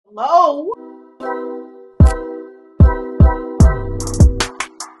Hello?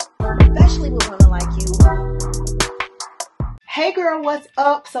 Especially with women like you. Hey girl, what's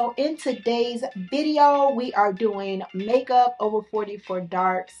up? So in today's video, we are doing makeup over 40 for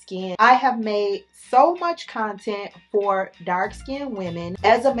dark skin. I have made so much content for dark skinned women.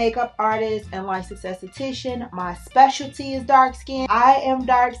 As a makeup artist and licensed esthetician, my specialty is dark skin. I am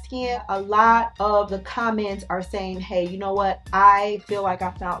dark skin. A lot of the comments are saying, hey, you know what? I feel like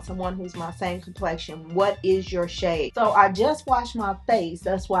I found someone who's my same complexion. What is your shade? So I just washed my face.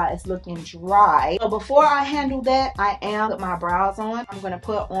 That's why it's looking dry. So before I handle that, I am with my brows on. I'm gonna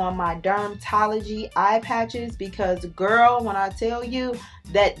put on my Drmtlgy Eye Patches because girl, when I tell you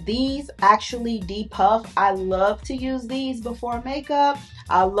that these actually depuff, I love to use these before makeup.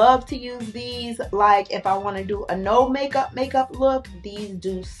 I love to use these like if I want to do a no makeup look. These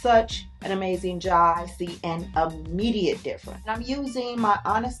do such an amazing job. I see an immediate difference. I'm using my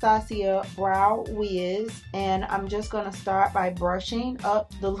Anastasia Brow Wiz, and I'm just going to start by brushing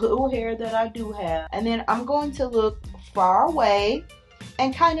up the little hair that I do have, and then I'm going to look far away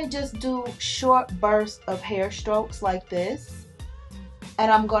and kind of just do short bursts of hair strokes like this,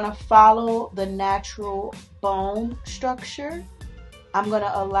 and I'm going to follow the natural bone structure. I'm going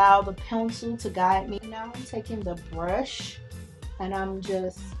to allow the pencil to guide me. Now I'm taking the brush and I'm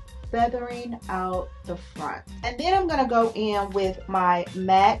just feathering out the front. And then I'm going to go in with my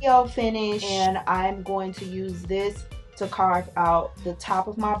matte gel finish, and I'm going to use this to carve out the top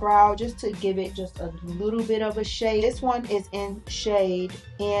of my brow just to give it just a little bit of a shade. This one is in shade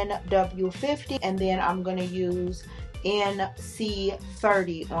NW50, and then I'm going to use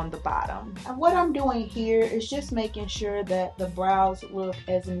NC30 on the bottom. And what I'm doing here is just making sure that the brows look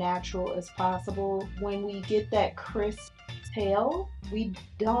as natural as possible. When we get that crisp tail, we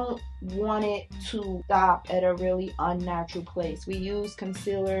don't want it to stop at a really unnatural place. We use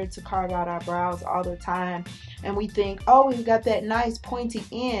concealer to carve out our brows all the time, and we think, oh, we've got that nice pointy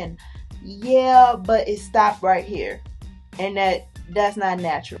end. Yeah, but it stopped right here, and that's not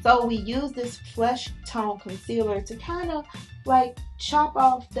natural. So we use this flesh tone concealer to kind of like chop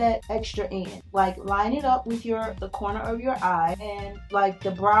off that extra end, like line it up with the corner of your eye, and like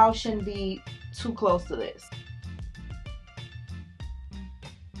the brow shouldn't be too close to this.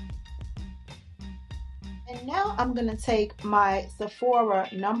 And now I'm going to take my Sephora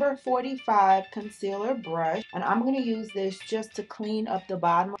number 45 concealer brush, and I'm going to use this just to clean up the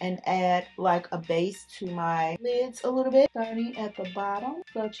bottom and add like a base to my lids a little bit. Starting at the bottom,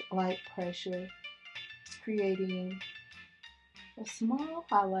 such light pressure, creating a small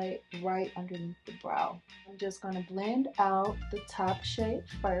highlight right underneath the brow. I'm just going to blend out the top shade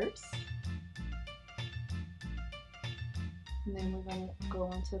first, and then we're going to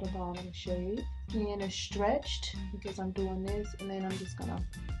go into the bottom shade. Skin is stretched because I'm doing this, and then I'm just going to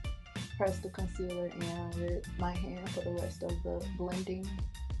press the concealer in with my hand for the rest of the blending.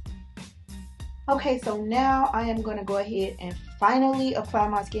 Okay, so now I am going to go ahead and finally apply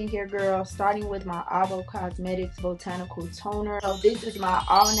my skincare, girl, starting with my Avo Cosmetics Botanical Toner. So this is my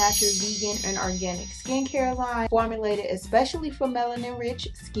all-natural vegan and organic skincare line, formulated especially for melanin-rich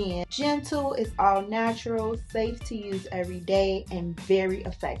skin. Gentle, it's all-natural, safe to use every day, and very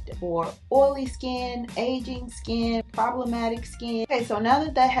effective for oily skin, aging skin, problematic skin. Okay, so now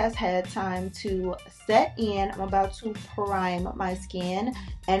that has had time to set in, I'm about to prime my skin,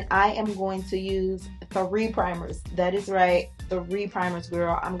 and I am going to use 3 primers. That is right, 3 primers,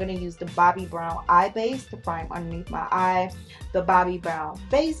 girl. I'm going to use the Bobbi Brown Eye Base to prime underneath my eye, the Bobbi Brown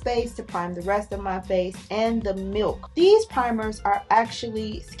Face Base to prime the rest of my face, and the Milk. These primers are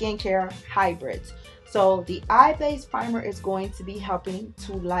actually skincare hybrids. So the Eye Base primer is going to be helping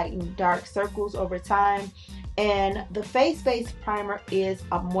to lighten dark circles over time, and the Face Base primer is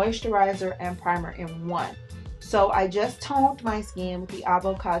a moisturizer and primer in one. So I just toned my skin with the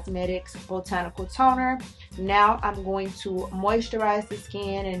Avo Cosmetics Botanical Toner. Now I'm going to moisturize the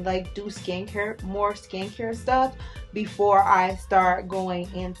skin and like do more skincare stuff before I start going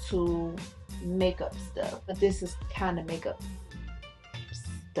into makeup stuff. But this is kind of makeup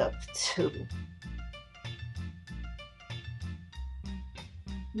stuff too.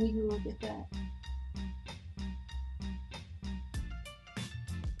 Will you look at that?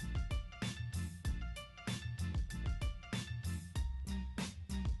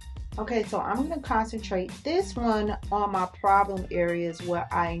 Okay, so I'm going to concentrate this one on my problem areas where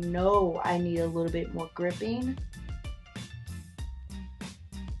I know I need a little bit more gripping.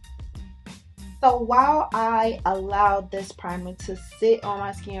 So while I allowed this primer to sit on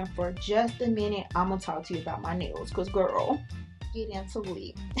my skin for just a minute, I'm going to talk to you about my nails, because girl, get into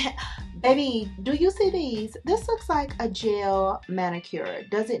it. Baby, do you see these? This looks like a gel manicure,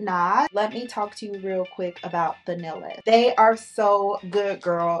 does it not? Let me talk to you real quick about the Nailest. They are so good,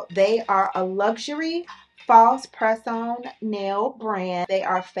 girl. They are a luxury false press-on nail brand. They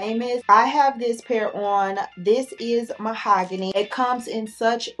are famous. I have this pair on. This is mahogany. It comes in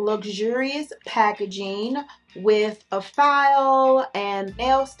such luxurious packaging with a file and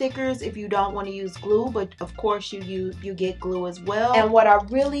nail stickers if you don't want to use glue, but of course you get glue as well. And what I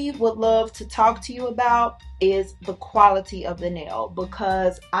really would love to talk to you about is the quality of the nail,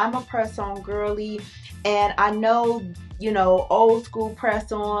 because I'm a press-on girly, and I know, you know, old school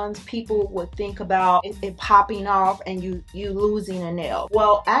press-ons, people would think about it popping off and you losing a nail.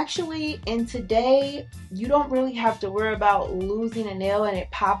 Well, actually in today, you don't really have to worry about losing a nail and it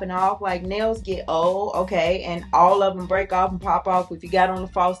popping off. Like, nails get old, okay, and all of them break off and pop off. If you got on a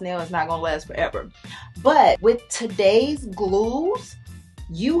false nail, it's not gonna last forever. But with today's glues,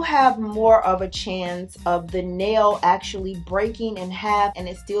 you have more of a chance of the nail actually breaking in half and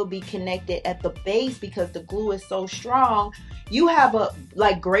it still be connected at the base, because the glue is so strong. You have a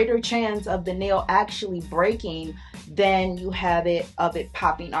greater chance of the nail actually breaking than you have it of it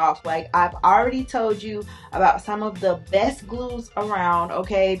popping off. Like, I've already told you about some of the best glues around,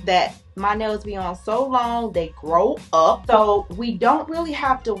 okay, that my nails be on so long they grow up. So we don't really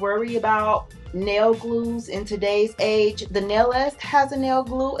have to worry about nail glues in today's age. The Nailest has a nail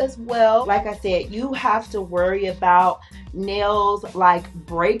glue as well. Like I said, you have to worry about nails like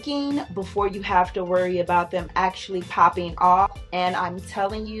breaking before you have to worry about them actually popping off. And I'm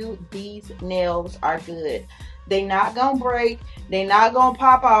telling you, these nails are good. They're not gonna break, they're not gonna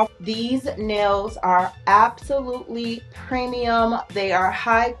pop off. These nails are absolutely premium. They are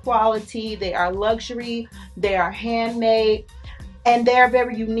high quality, they are luxury, they are handmade, and they're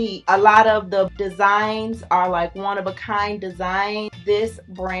very unique. A lot of the designs are like one-of-a-kind design. This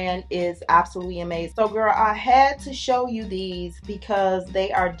brand is absolutely amazing. So girl, I had to show you these because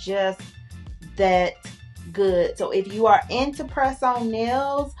they are just that good. So if you are into press-on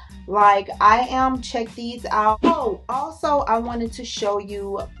nails like I am, check these out. Oh, also I wanted to show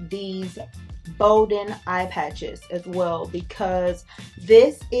you these Bolden Eye Patches as well, because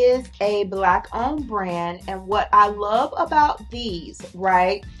this is a Black owned brand, and what I love about these,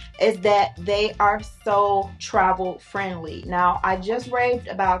 right, is that they are so travel friendly. Now, I just raved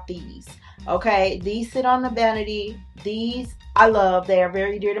about these, okay? These sit on the vanity. These I love. They are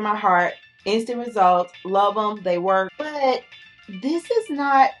very dear to my heart. Instant results, love them, they work. But this is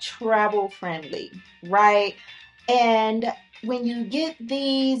not travel friendly, right? And when you get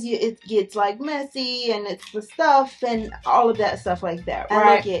these, it gets like messy and it's the stuff and all of that stuff like that,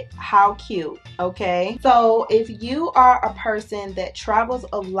 right? And look at how cute, okay? So if you are a person that travels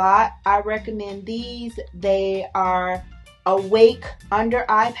a lot, I recommend these. They are awake under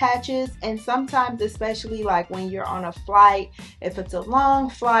eye patches, and sometimes, especially like when you're on a flight, if it's a long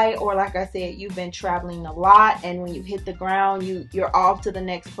flight, or like I said, you've been traveling a lot and when you hit the ground, you're off to the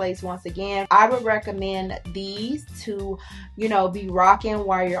next place once again, I would recommend these to, you know, be rocking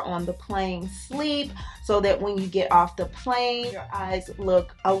while you're on the plane sleep, so that when you get off the plane, your eyes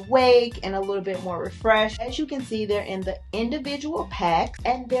look awake and a little bit more refreshed. As you can see, they're in the individual packs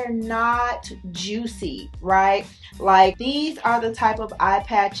and they're not juicy, right? Like, these are the type of eye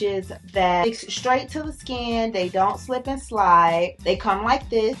patches that stick straight to the skin. They don't slip and slide. They come like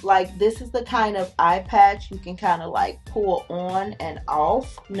this. Like, this is the kind of eye patch you can kind of like pull on and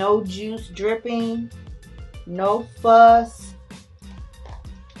off. No juice dripping, no fuss.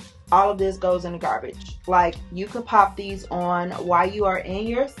 All of this goes in the garbage. Like, you could pop these on while you are in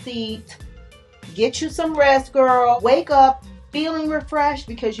your seat. Get you some rest, girl. Wake up feeling refreshed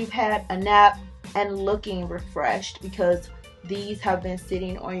because you've had a nap, and looking refreshed because these have been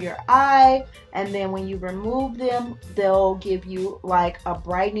sitting on your eye, and then when you remove them, they'll give you like a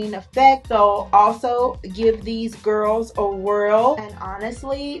brightening effect. So also give these girls a whirl, and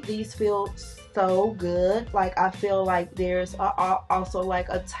honestly, these feel so good. Like, I feel like there's also like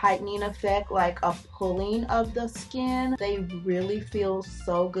a tightening effect, like a pulling of the skin. They really feel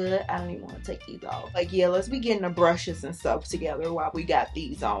so good. I don't even want to take these off. Like, yeah, let's be getting the brushes and stuff together while we got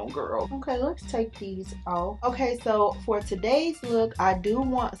these on, girl. Okay, let's take these off. Okay, so for today's look, I do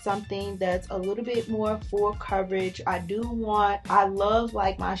want something that's a little bit more full coverage. I love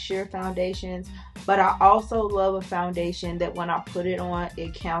like my sheer foundations, but I also love a foundation that when I put it on,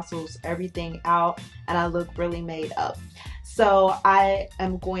 it cancels everything out and I look really made up. So I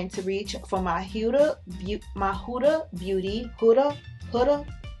am going to reach for my Huda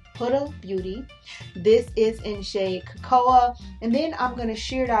Beauty. This is in shade Cocoa, and then I'm going to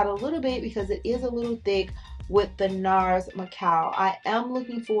shear it out a little bit because it is a little thick with the NARS Macau. I am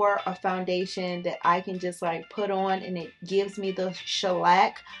looking for a foundation that I can just like put on and it gives me the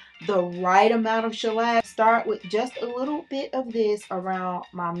shellac, the right amount of shellac. Start with just a little bit of this around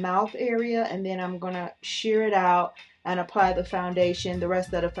my mouth area, and then I'm gonna shear it out and apply the foundation, the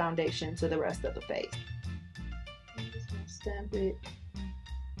rest of the foundation, to the rest of the face. I'm just gonna stamp it,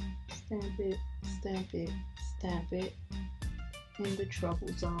 stamp it, stamp it, stamp it in the trouble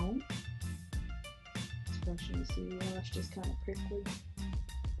zone. This brush, you see, it's just kind of prickly.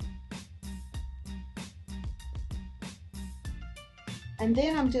 And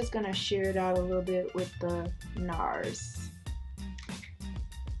then I'm just gonna shear it out a little bit with the NARS.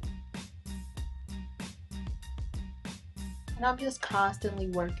 And I'm just constantly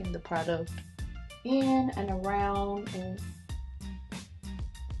working the product in and around and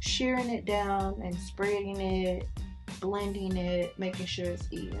shearing it down and spreading it, blending it, making sure it's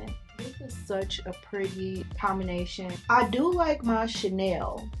even. This is such a pretty combination. I do like my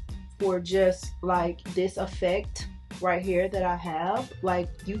Chanel for just like this effect right here that I have. Like,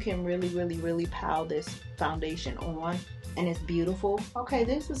 you can really pile this foundation on and it's beautiful. Okay,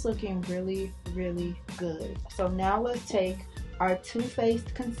 this is looking really good. So now let's take our Too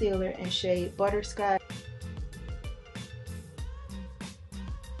Faced concealer in shade Butterscotch.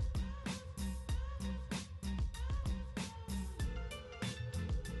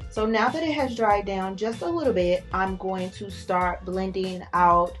 So now that it has dried down just a little bit, I'm going to start blending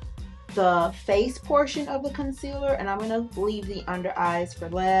out the face portion of the concealer, and I'm going to leave the under eyes for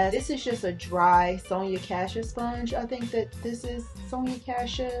last. This is just a dry Sonia Kashia sponge. I think that this is Sonia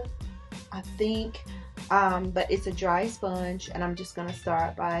Kashia, I think. But it's a dry sponge, and I'm just going to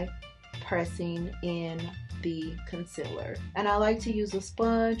start by pressing in the concealer. And I like to use a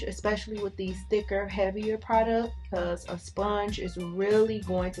sponge, especially with these thicker, heavier products, because a sponge is really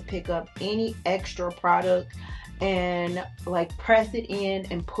going to pick up any extra product and like press it in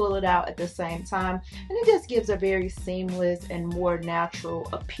and pull it out at the same time, and it just gives a very seamless and more natural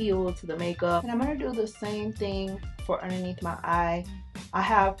appeal to the makeup. And I'm gonna do the same thing for underneath my eye. I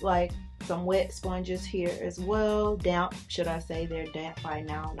have like some wet sponges here as well, damp, should I say. They're damp by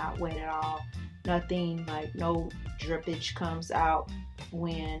now, not wet at all. Nothing, like no drippage comes out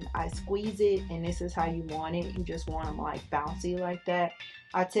when I squeeze it, and this is how you want it. You just want them like bouncy like that.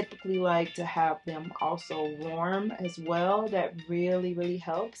 I typically like to have them also warm as well. That really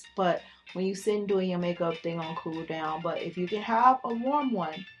helps. But when you sit and doing your makeup, they're gonna cool down. But if you can have a warm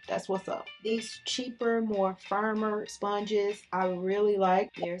one, that's what's up. These cheaper, more firmer sponges I really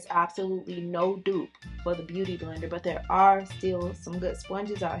like. There's absolutely no dupe for the Beauty Blender, but there are still some good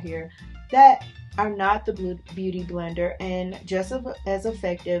sponges out here that are not the Beauty Blender and just as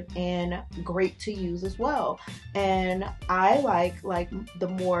effective and great to use as well. And I like the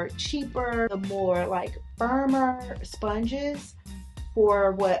more cheaper, the more like firmer sponges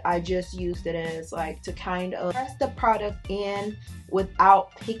for what I just used it as, like to kind of press the product in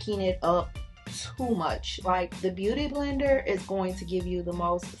without picking it up too much. Like the Beauty Blender is going to give you the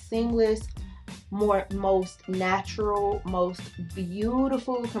most seamless, most natural, most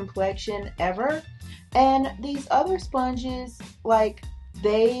beautiful complexion ever. And these other sponges, like,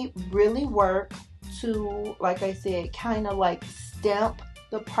 they really work to, like I said, kind of like stamp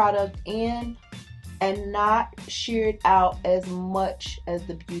the product in and not shear it out as much as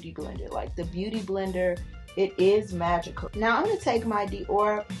the Beauty Blender. Like the Beauty Blender, it is magical. Now I'm gonna take my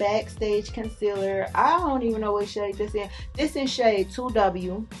Dior Backstage Concealer. I don't even know what shade this is. This is shade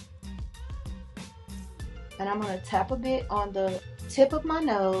 2W. And I'm going to tap a bit on the tip of my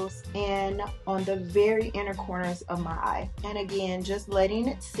nose and on the very inner corners of my eye. And again, just letting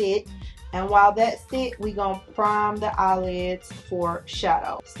it sit. And while that sits, we're going to prime the eyelids for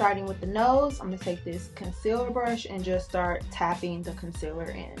shadow. Starting with the nose, I'm going to take this concealer brush and just start tapping the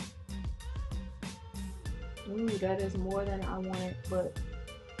concealer in. Ooh, that is more than I wanted, but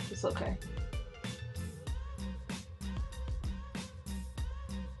it's okay.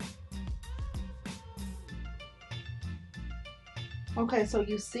 Okay, so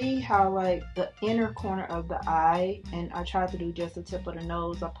you see how like the inner corner of the eye, and I tried to do just the tip of the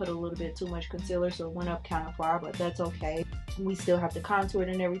nose. I put a little bit too much concealer, so it went up kind of far, but that's okay. We still have to contour it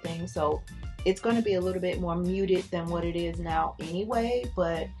and everything, so it's going to be a little bit more muted than what it is now anyway.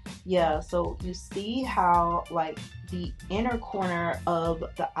 But yeah, so you see how like the inner corner of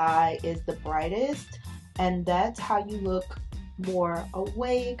the eye is the brightest, and that's how you look more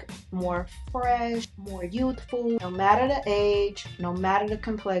awake, more fresh, more youthful. No matter the age, no matter the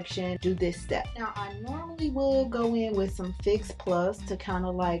complexion, do this step. Now, I normally would go in with some Fix Plus to kind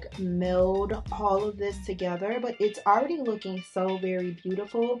of like meld all of this together, but it's already looking so very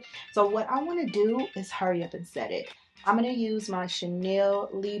beautiful. So what I want to do is hurry up and set it. I'm going to use my Chanel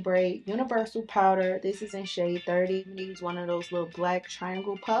Libre Universal Powder. This is in shade 30. I'm going to use one of those little black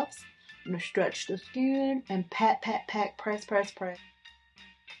triangle puffs. I'm going to stretch the skin and pat, pat, pat, press, press, press.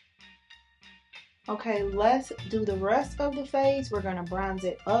 Okay, let's do the rest of the face. We're going to bronze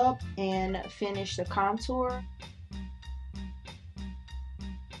it up and finish the contour.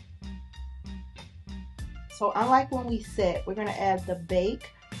 So unlike when we set, we're going to add the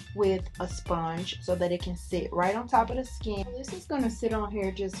bake with a sponge so that it can sit right on top of the skin. This is going to sit on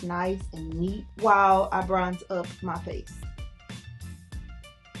here just nice and neat while I bronze up my face.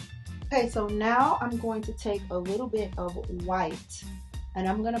 Okay, so now I'm going to take a little bit of white and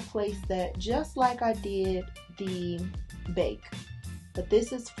I'm going to place that just like I did the bake, but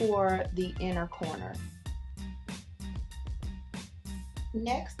this is for the inner corner.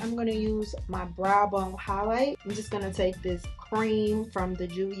 Next, I'm going to use my brow bone highlight. I'm just going to take this cream from the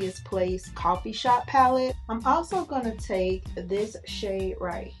Juvia's Place Coffee Shop palette. I'm also going to take this shade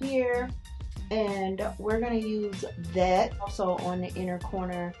right here and we're going to use that also on the inner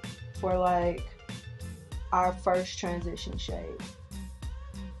corner for like our first transition shade.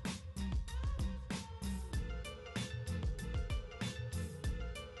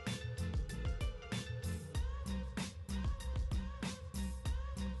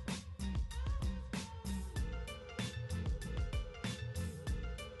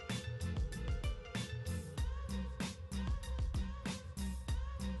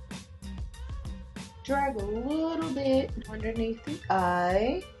 Drag a little bit underneath the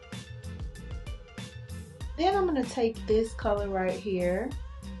eye. Then I'm going to take this color right here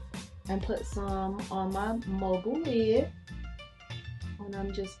and put some on my mobile lid. And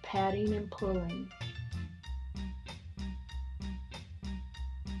I'm just patting and pulling.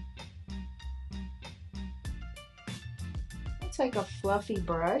 I'll take a fluffy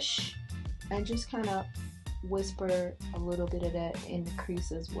brush and just kind of whisper a little bit of that in the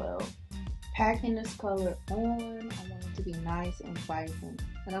crease as well. Packing this color on, I want it to be nice and vibrant.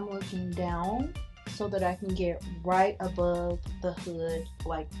 And I'm looking down so that I can get right above the hood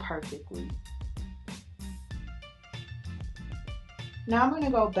like perfectly. Now I'm going to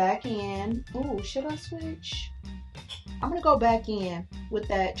go back in. Ooh, should I switch? I'm going to go back in with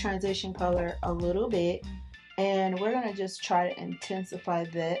that transition color a little bit. And we're going to just try to intensify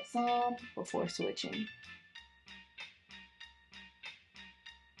that some before switching.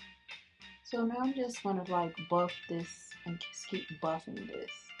 So now I'm just going to like buff this and just keep buffing this.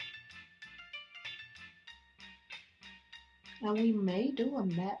 And we may do a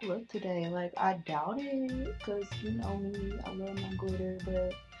matte look today. Like, I doubt it because you know me, I love my glitter,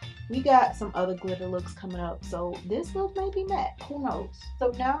 but we got some other glitter looks coming up. So this look may be matte, who knows?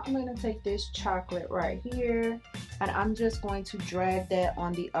 So now I'm going to take this chocolate right here and I'm just going to drag that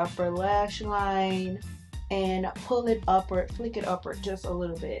on the upper lash line and pull it upward, flick it upward just a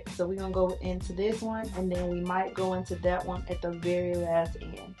little bit. So we're gonna go into this one and then we might go into that one at the very last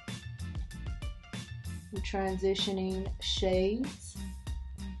end. We're transitioning shades,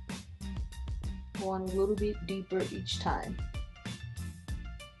 going a little bit deeper each time.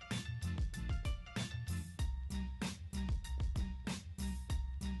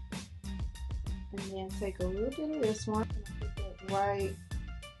 And then take a little bit of this one and put that right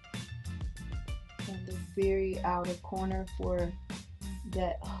in the very outer corner for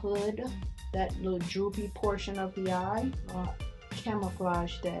that hood, that little droopy portion of the eye. I'll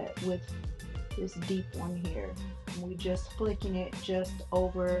camouflage that with this deep one here. And we just flicking it just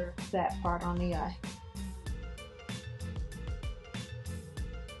over that part on the eye.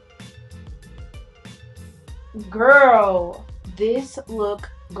 Girl, this look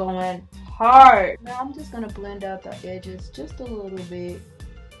going hard. Now I'm just gonna blend out the edges just a little bit.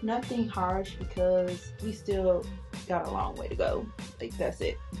 Nothing harsh because we still got a long way to go. Like, that's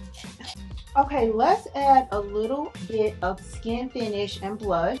it. Okay, let's add a little bit of skin finish and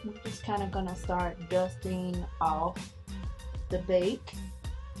blush. We're just kind of gonna start dusting off the bake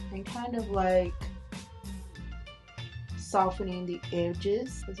and kind of like softening the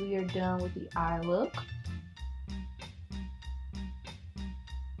edges as we are done with the eye look.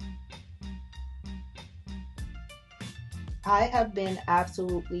 I have been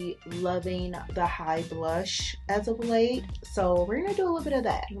absolutely loving the high blush as of late, so we're gonna do a little bit of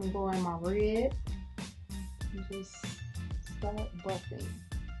that. I'm gonna go in my red and just start buffing.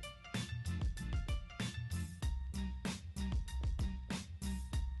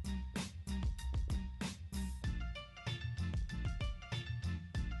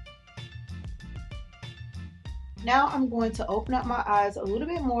 Now I'm going to open up my eyes a little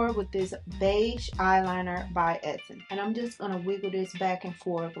bit more with this beige eyeliner by Essence. And I'm just going to wiggle this back and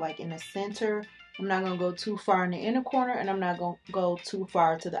forth like in the center. I'm not going to go too far in the inner corner, and I'm not going to go too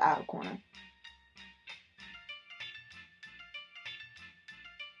far to the outer corner.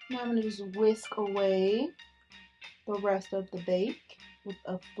 Now I'm going to just whisk away the rest of the bake with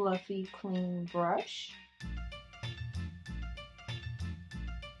a fluffy, clean brush.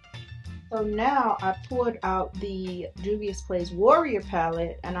 So now I pulled out the Juvia's Place Warrior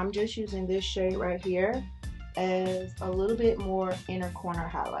palette, and I'm just using this shade right here as a little bit more inner corner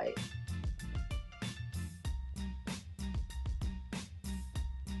highlight.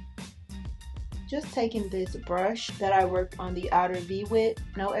 Just taking this brush that I worked on the outer V with,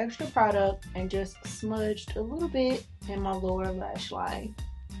 no extra product, and just smudged a little bit in my lower lash line.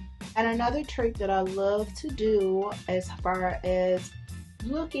 And another trick that I love to do as far as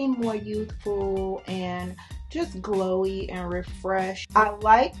looking more youthful and just glowy and refreshed, I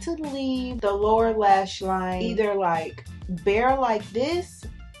like to leave the lower lash line either like bare like this,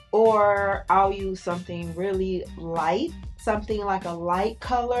 or I'll use something really light, something like a light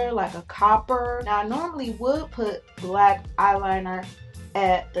color, like a copper. Now I normally would put black eyeliner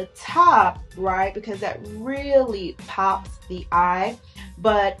at the top, right, because that really pops the eye,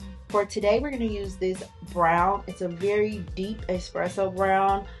 but for today we're going to use this brown. It's a very deep espresso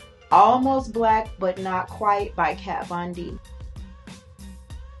brown, almost black but not quite, by Kat Von D.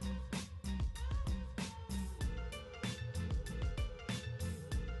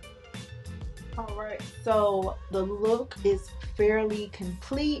 Alright, so the look is fairly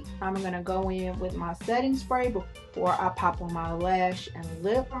complete. I'm going to go in with my setting spray before I pop on my lash and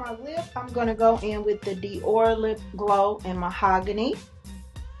lip. For my lip, I'm going to go in with the Dior Lip Glow in Mahogany.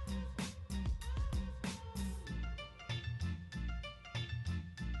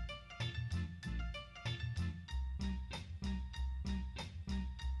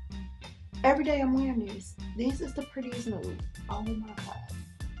 Every day I'm wearing this. This is the prettiest nude. Oh my god.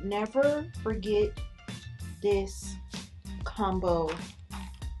 Never forget this combo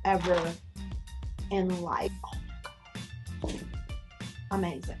ever in life. Oh my god.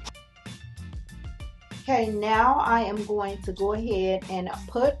 Amazing. Okay, now I am going to go ahead and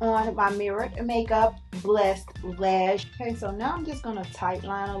put on my Mirrored Makeup Blessed Lash. Okay, so now I'm just going to tight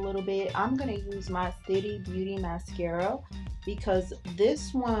line a little bit. I'm going to use my City Beauty Mascara because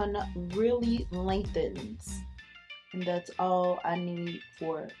this one really lengthens. And that's all I need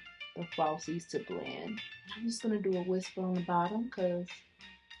for the falsies to blend. I'm just going to do a whisper on the bottom because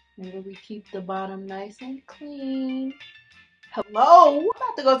remember, we keep the bottom nice and clean. Hello, I'm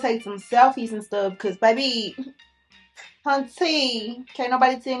about to go take some selfies and stuff because baby, hunty, can't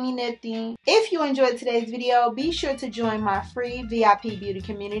nobody tell me nothing. If you enjoyed today's video, be sure to join my free VIP beauty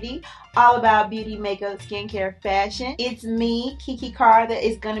community, all about beauty, makeup, skincare, fashion. It's me, KiKi Carr, that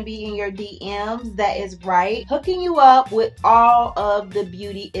is going to be in your DMs. That is right, hooking you up with all of the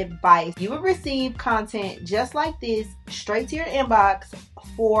beauty advice. You will receive content just like this straight to your inbox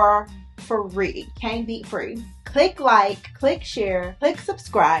for free. Can't beat free. Click like, click share, click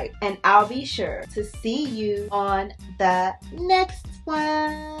subscribe, and I'll be sure to see you on the next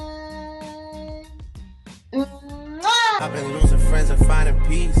one. Mwah! I've been losing friends and finding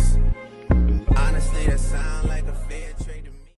peace.